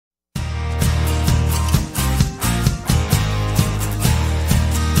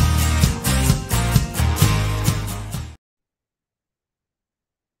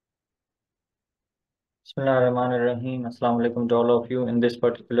Bismillahirrahmanirrahim. Assalamu alaikum to all of you. In this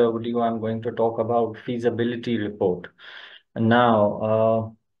particular video, I'm going to talk about feasibility report.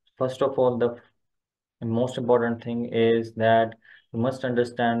 Now, first of all, the most important thing is that you must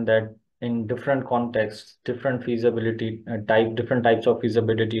understand that in different contexts, different different types of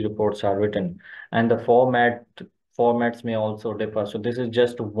feasibility reports are written, and the formats may also differ. So this is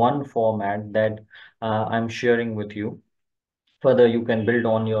just one format that I'm sharing with you. Further, you can build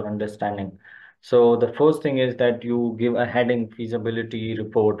on your understanding. So the first thing is that you give a heading feasibility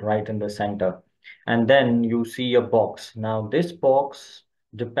report right in the center, and then you see a box. Now this box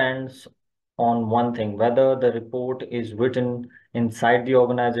depends on one thing, whether the report is written inside the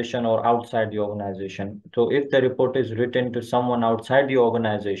organization or outside the organization. So if the report is written to someone outside the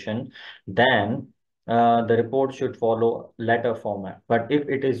organization, then the report should follow letter format. But if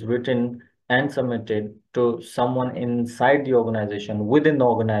it is written and submitted to someone inside the organization, within the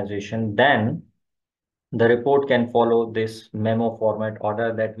organization, then the report can follow this memo format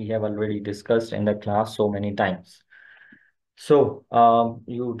order that we have already discussed in the class so many times. So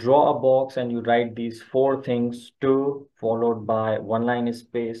you draw a box and you write these four things: to, followed by one line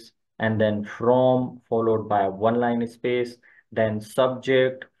space, and then from, followed by one line space, then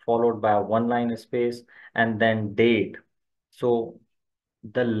subject, followed by one line space, and then date. So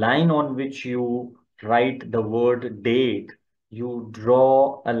the line on which you write the word date, you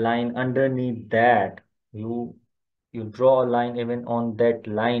draw a line underneath that. You draw a line even on that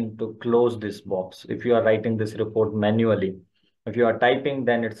line to close this box if you are writing this report manually. If you are typing,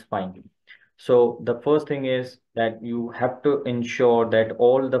 then it's fine. So the first thing is that you have to ensure that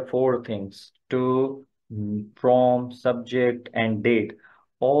all the four things, to, from, subject, and date,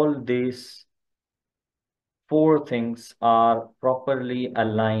 all these four things are properly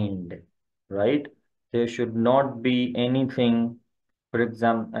aligned, right? There should not be anything, for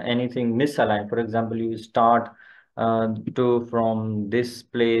example, anything misaligned. For example, you start to from this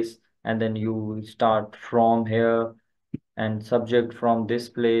place, and then you start from here, and subject from this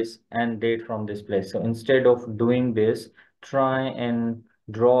place, and date from this place. So instead of doing this, try and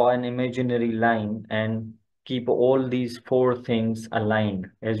draw an imaginary line and keep all these four things aligned.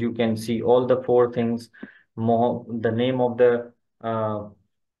 As you can see, all the four things, the name of the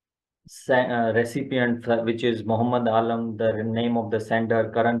recipient, which is Muhammad Alam, the name of the sender,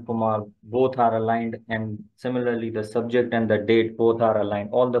 Karan Kumar, both are aligned. And similarly, the subject and the date, both are aligned.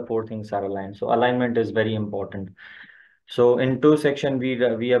 All the four things are aligned. So alignment is very important. So in two section, we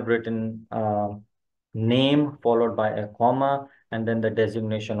have written name followed by a comma, and then the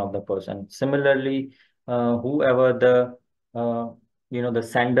designation of the person. Similarly, whoever the the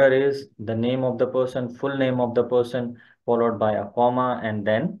sender is, the name of the person, full name of the person, followed by a comma, and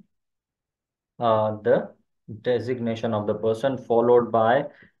then the designation of the person, followed by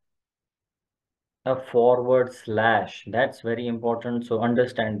a forward slash. That's very important. So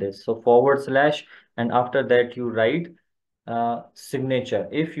understand this. So forward slash, and after that you write signature.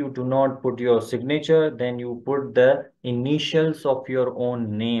 If you do not put your signature, then you put the initials of your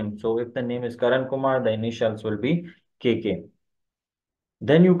own name. So if the name is Karan Kumar, the initials will be KK.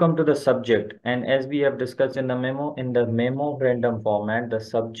 Then you come to the subject, and as we have discussed in the memo random format, the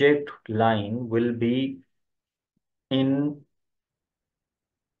subject line will be in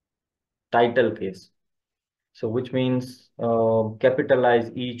title case. So which means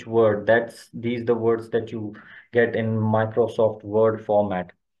capitalize each word. These the words that you get in Microsoft Word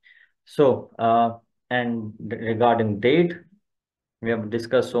format. So and regarding date, we have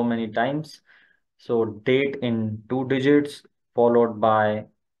discussed so many times. So date in 2 digits, followed by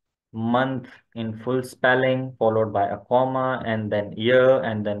month in full spelling, followed by a comma, and then year,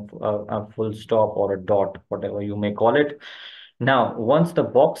 and then a full stop or a dot, whatever you may call it. Now, once the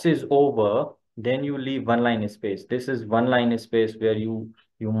box is over, then you leave one line space. This is one line space where you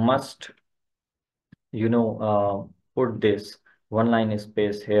must, put this one line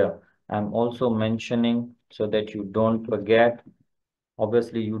space here. I'm also mentioning so that you don't forget.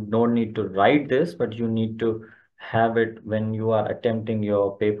 Obviously, you don't need to write this, but you need to have it when you are attempting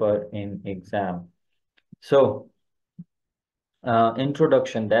your paper in exam. So,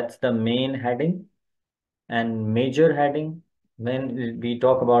 introduction, that's the main heading. And major heading, when we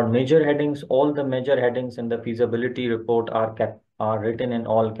talk about major headings, all the major headings in the feasibility report are written in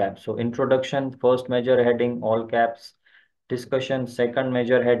all caps. So introduction, first major heading, all caps. Discussion, second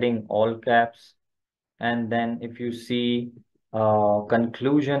major heading, all caps. And then if you see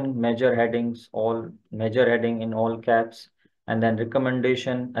conclusion, major headings, all major heading in all caps. And then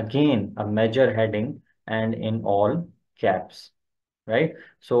recommendation, again a major heading and in all caps, right?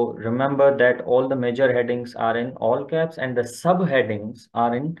 So remember that all the major headings are in all caps and the subheadings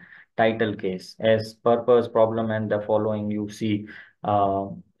are in title case as purpose, problem, and the following you see,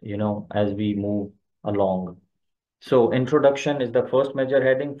 as we move along. So introduction is the first major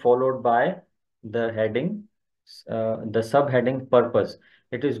heading, followed by the heading, the subheading purpose.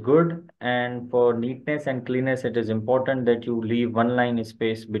 It is good, and for neatness and cleanness, it is important that you leave one line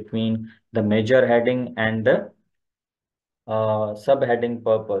space between the major heading and the subheading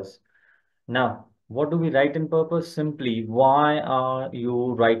purpose. Now, what do we write in purpose? Simply, why are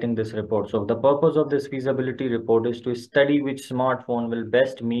you writing this report? So the purpose of this feasibility report is to study which smartphone will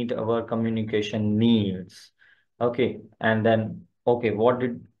best meet our communication needs. Okay, and then, okay,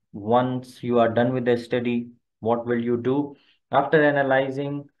 once you are done with the study, what will you do? After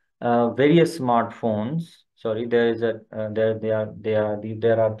analyzing various smartphones, sorry, there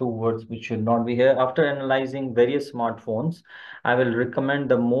are two words which should not be here. After analyzing various smartphones, I will recommend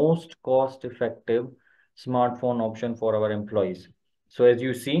the most cost-effective smartphone option for our employees. So as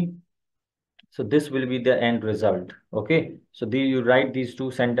you see, so this will be the end result. Okay. So you write these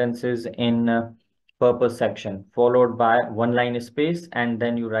two sentences in purpose section, followed by one line space, and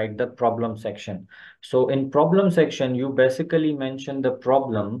then you write the problem section. So in problem section, you basically mention the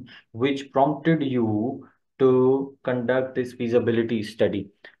problem which prompted you to conduct this feasibility study,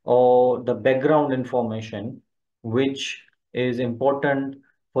 or the background information which is important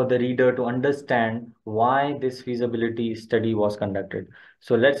for the reader to understand why this feasibility study was conducted.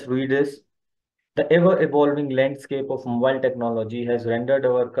 So let's read this. The ever-evolving landscape of mobile technology has rendered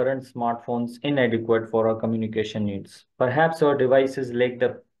our current smartphones inadequate for our communication needs. Perhaps our devices lack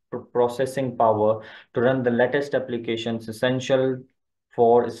the processing power to run the latest applications essential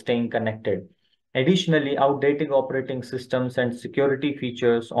for staying connected. Additionally, outdated operating systems and security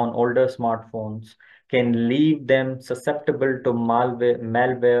features on older smartphones can leave them susceptible to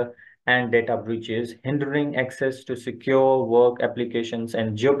malware and data breaches, hindering access to secure work applications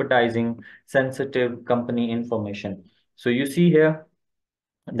and jeopardizing sensitive company information. So you see here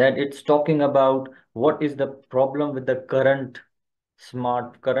that it's talking about what is the problem with the currently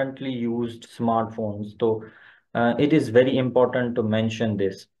used smartphones. So it is very important to mention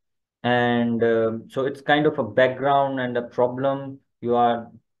this. And so it's kind of a background and a problem. You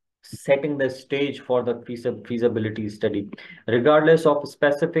are setting the stage for the feasibility study. Regardless of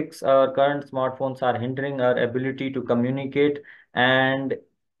specifics, our current smartphones are hindering our ability to communicate and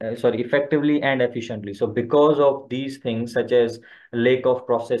effectively and efficiently. So because of these things such as lack of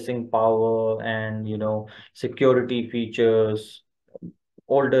processing power and security features,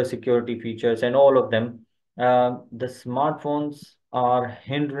 older security features, and all of them, the smartphones are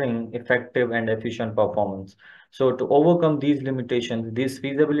hindering effective and efficient performance. So to overcome these limitations, this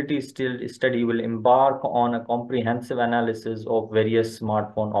feasibility study will embark on a comprehensive analysis of various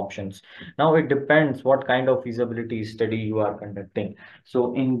smartphone options. Now it depends what kind of feasibility study you are conducting.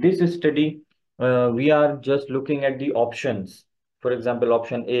 So in this study, we are just looking at the options. For example,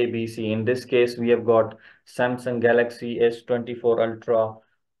 option A, B, C. In this case, we have got Samsung Galaxy S24 Ultra,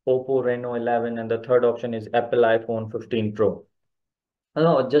 Oppo Reno 11, and the third option is Apple iPhone 15 Pro.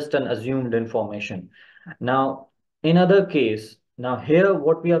 No, just an assumed information. Now, in other case, now here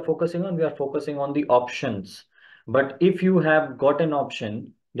what we are focusing on, we are focusing on the options. But if you have got an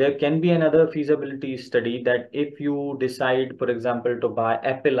option, there can be another feasibility study that if you decide, for example, to buy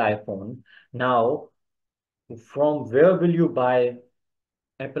Apple iPhone, now from where will you buy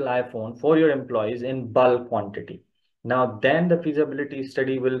Apple iPhone for your employees in bulk quantity? Now, then the feasibility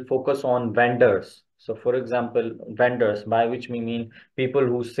study will focus on vendors. So, for example, vendors, by which we mean people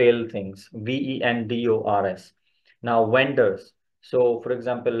who sell things, vendors. Now, vendors. So, for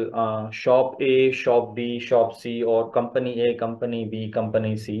example, shop A, shop B, shop C, or company A, company B,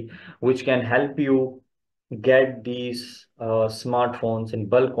 company C, which can help you get these smartphones in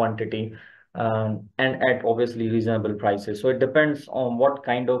bulk quantity, and at obviously reasonable prices. So it depends on what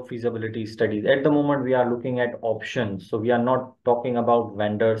kind of feasibility studies. At the moment, we are looking at options. So we are not talking about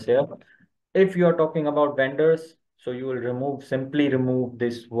vendors here. If you are talking about vendors, so you will simply remove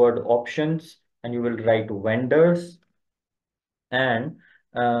this word options and you will write vendors, and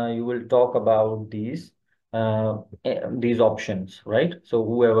you will talk about these options, right? So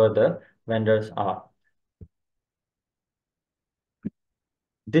whoever the vendors are.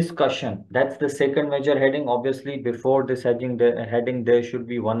 Discussion, that's the second major heading. Obviously, before this heading there should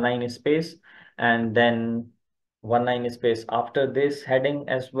be one line space, and then one line space after this heading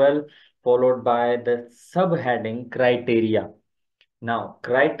as well, followed by the subheading criteria. Now,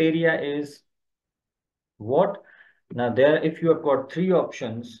 criteria is what? Now, there, if you have got three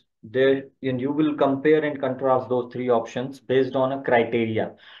options, there, and you will compare and contrast those three options based on a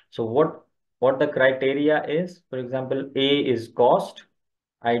criteria. So what the criteria is, for example, A is cost,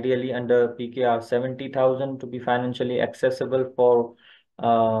 ideally under PKR 70,000 to be financially accessible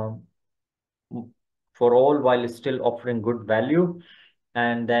uh, for all while still offering good value.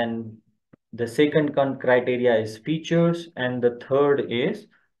 And then the second criteria is features, and the third is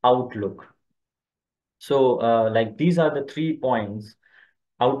outlook. So like these are the 3 points: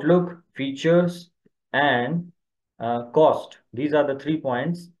 outlook, features, and cost. These are the 3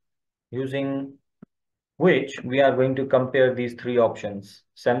 points using which we are going to compare these three options: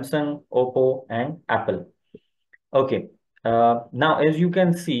 Samsung, Oppo, and Apple. Okay. Now, as you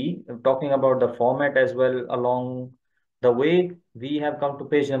can see, talking about the format as well, along the way, we have come to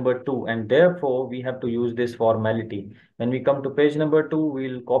page number 2, and therefore we have to use this formality. When we come to page number 2,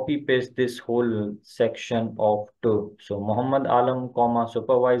 we'll copy paste this whole section of 2. So Muhammad Alam, comma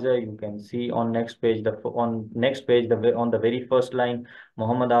supervisor. You can see on next page, on the very first line,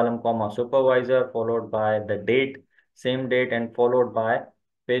 Muhammad Alam, comma supervisor, followed by the date, same date, and followed by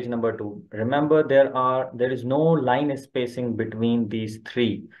page number 2. Remember, there is no line spacing between these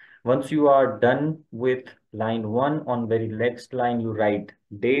three. Once you are done with line 1, on very next line you write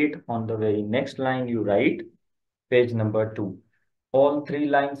date, on the very next line you write page number 2. All three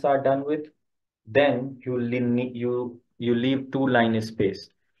lines are done with, then you leave 2 line space.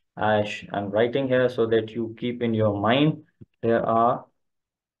 I'm writing here so that you keep in your mind there's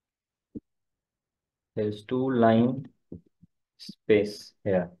 2 line space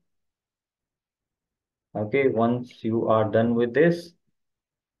here. Okay, once you are done with this,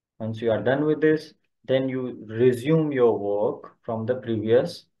 then you resume your work from the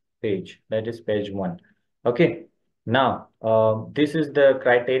previous page, that is page 1. Okay, now this is the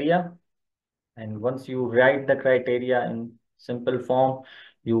criteria, and once you write the criteria in simple form,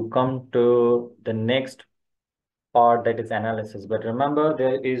 you come to the next part, that is analysis. But remember,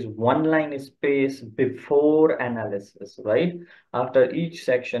 there is 1 line space before analysis, right? After each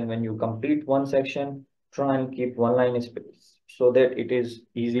section, when you complete one section, try and keep 1 line space so that it is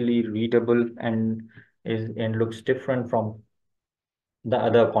easily readable and looks different from the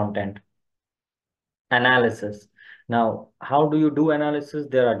other content. Analysis. Now, how do you do analysis?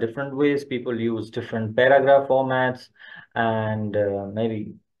 There are different ways. People use different paragraph formats and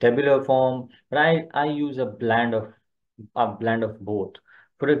maybe tabular form, but I use a blend of both.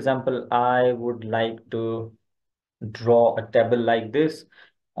 For example, I would like to draw a table like this.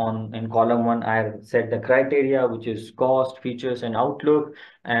 In column 1, I set the criteria, which is cost, features, and outlook.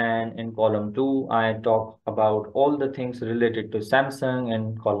 And in column 2, I talk about all the things related to Samsung.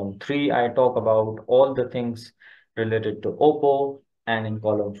 In column 3, I talk about all the things related to Oppo. And in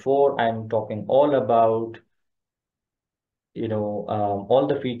column 4, I'm talking all about all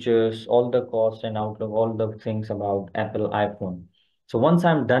the features, all the cost and outlook, all the things about Apple iPhone. So once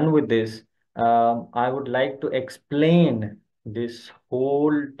I'm done with this, I would like to explain this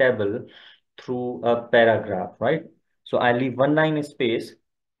whole table through a paragraph, right? So I leave 1 line space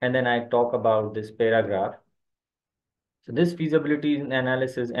and then I talk about this paragraph. So this feasibility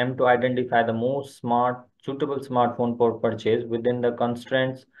analysis aims to identify the most suitable smartphone for purchase within the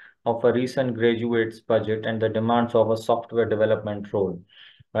constraints of a recent graduate's budget and the demands of a software development role,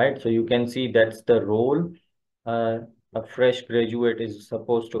 right? So you can see that's the role a fresh graduate is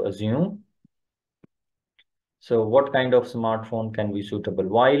supposed to assume. So what kind of smartphone can be suitable?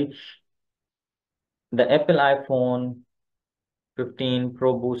 While the Apple iPhone 15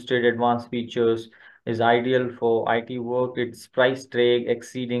 Pro boosted advanced features is ideal for IT work, its price tag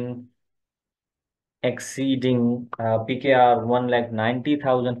exceeding PKR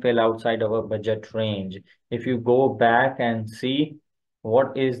 1,90,000 fell outside our budget range. If you go back and see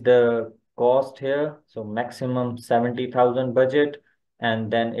what is the cost here, so maximum 70,000 budget,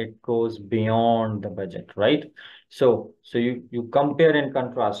 and then it goes beyond the budget, right? So you compare and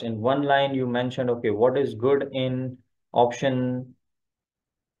contrast. In 1 line, you mentioned, okay, what is good in option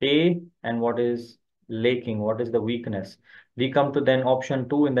A and what is lacking, what is the weakness. We come to then option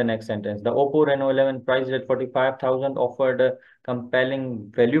 2 in the next sentence. The Oppo Reno 11 priced at 45,000 offered a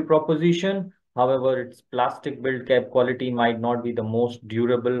compelling value proposition. However, its plastic build cap quality might not be the most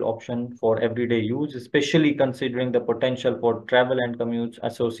durable option for everyday use, especially considering the potential for travel and commutes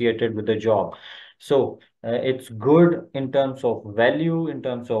associated with the job. So it's good in terms of value, in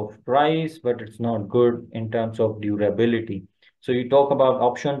terms of price, but it's not good in terms of durability. So you talk about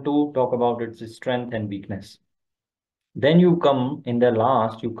option 2, talk about its strength and weakness. Then you come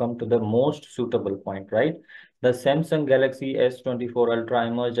you come to the most suitable point, right? The Samsung Galaxy S24 Ultra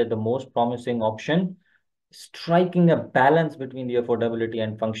emerged as the most promising option, striking a balance between the affordability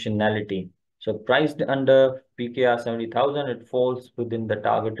and functionality. So priced under PKR 70,000, it falls within the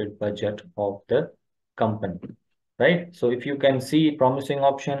targeted budget of the company, right? So if you can see promising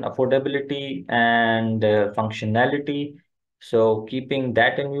option, affordability and functionality, so keeping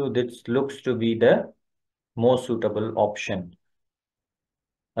that in view, this looks to be the most suitable option.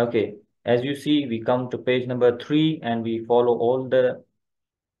 Okay, as you see, we come to page number 3 and we follow all the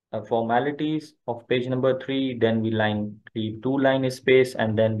formalities of page number 3. Then we leave 2 line space,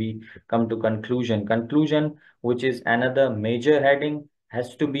 and then we come to conclusion. Conclusion, which is another major heading,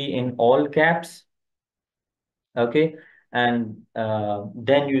 has to be in all caps. Okay, and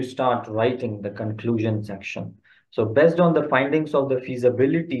then you start writing the conclusion section. So based on the findings of the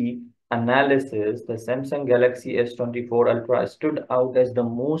feasibility analysis, the Samsung Galaxy S24 Ultra stood out as the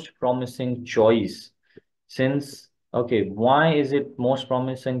most promising choice. Since, okay, why is it most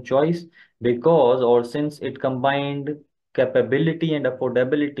promising choice? Because, or since it combined capability and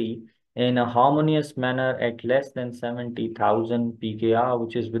affordability in a harmonious manner at less than 70,000 PKR,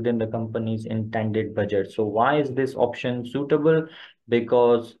 which is within the company's intended budget. So why is this option suitable?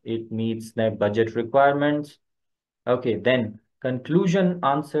 Because it meets their budget requirements. Okay, then conclusion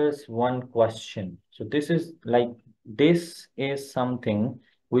answers one question. So this is something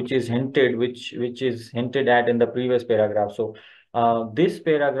which is hinted, which is hinted at in the previous paragraph. So this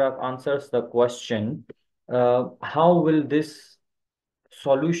paragraph answers the question, how will this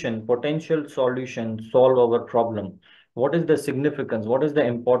potential solution solve our problem? What is the significance? What is the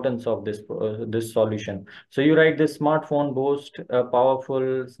importance of this solution? So you write, this smartphone boasts a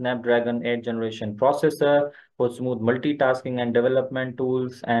powerful Snapdragon 8th generation processor for smooth multitasking and development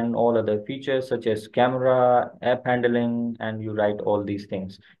tools and all other features such as camera, app handling, and you write all these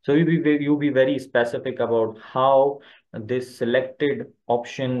things. So you be very specific about how this selected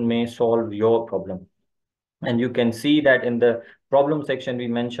option may solve your problem. And you can see that in the problem section, we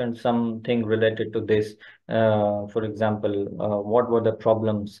mentioned something related to this. For example, what were the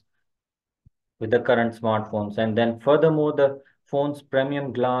problems with the current smartphones? And then furthermore, the phone's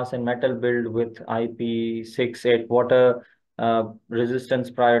premium glass and metal build with IP68 water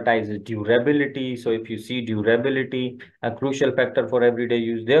resistance prioritizes durability. So if you see durability, a crucial factor for everyday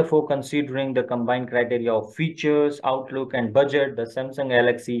use. Therefore, considering the combined criteria of features, outlook, and budget, the Samsung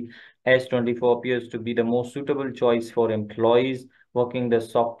Galaxy S24 appears to be the most suitable choice for employees working the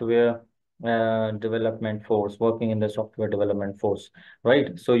software working in the software development force,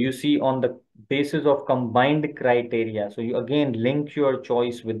 right? So you see, on the basis of combined criteria, so you again link your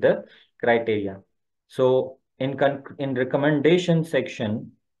choice with the criteria. So in recommendation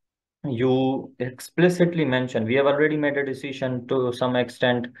section, you explicitly mention, we have already made a decision to some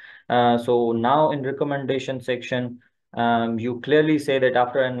extent. So now in recommendation section, you clearly say that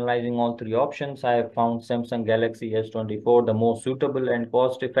after analyzing all 3 options, I have found Samsung Galaxy S24 the most suitable and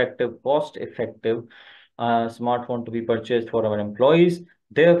cost-effective smartphone to be purchased for our employees.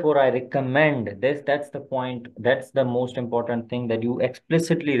 Therefore, I recommend this. That's the point. That's the most important thing, that you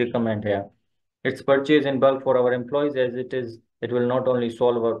explicitly recommend here. It's purchased in bulk for our employees, as it will not only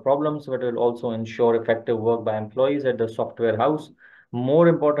solve our problems, but will also ensure effective work by employees at the software house. More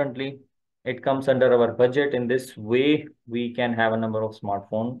importantly, it comes under our budget. In this way, we can have a number of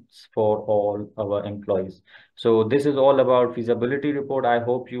smartphones for all our employees. So this is all about feasibility report. I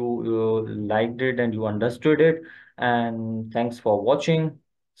hope you liked it and you understood it. And thanks for watching.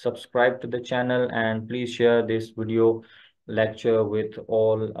 Subscribe to the channel and please share this video lecture with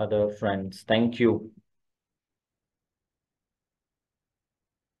all other friends. Thank you.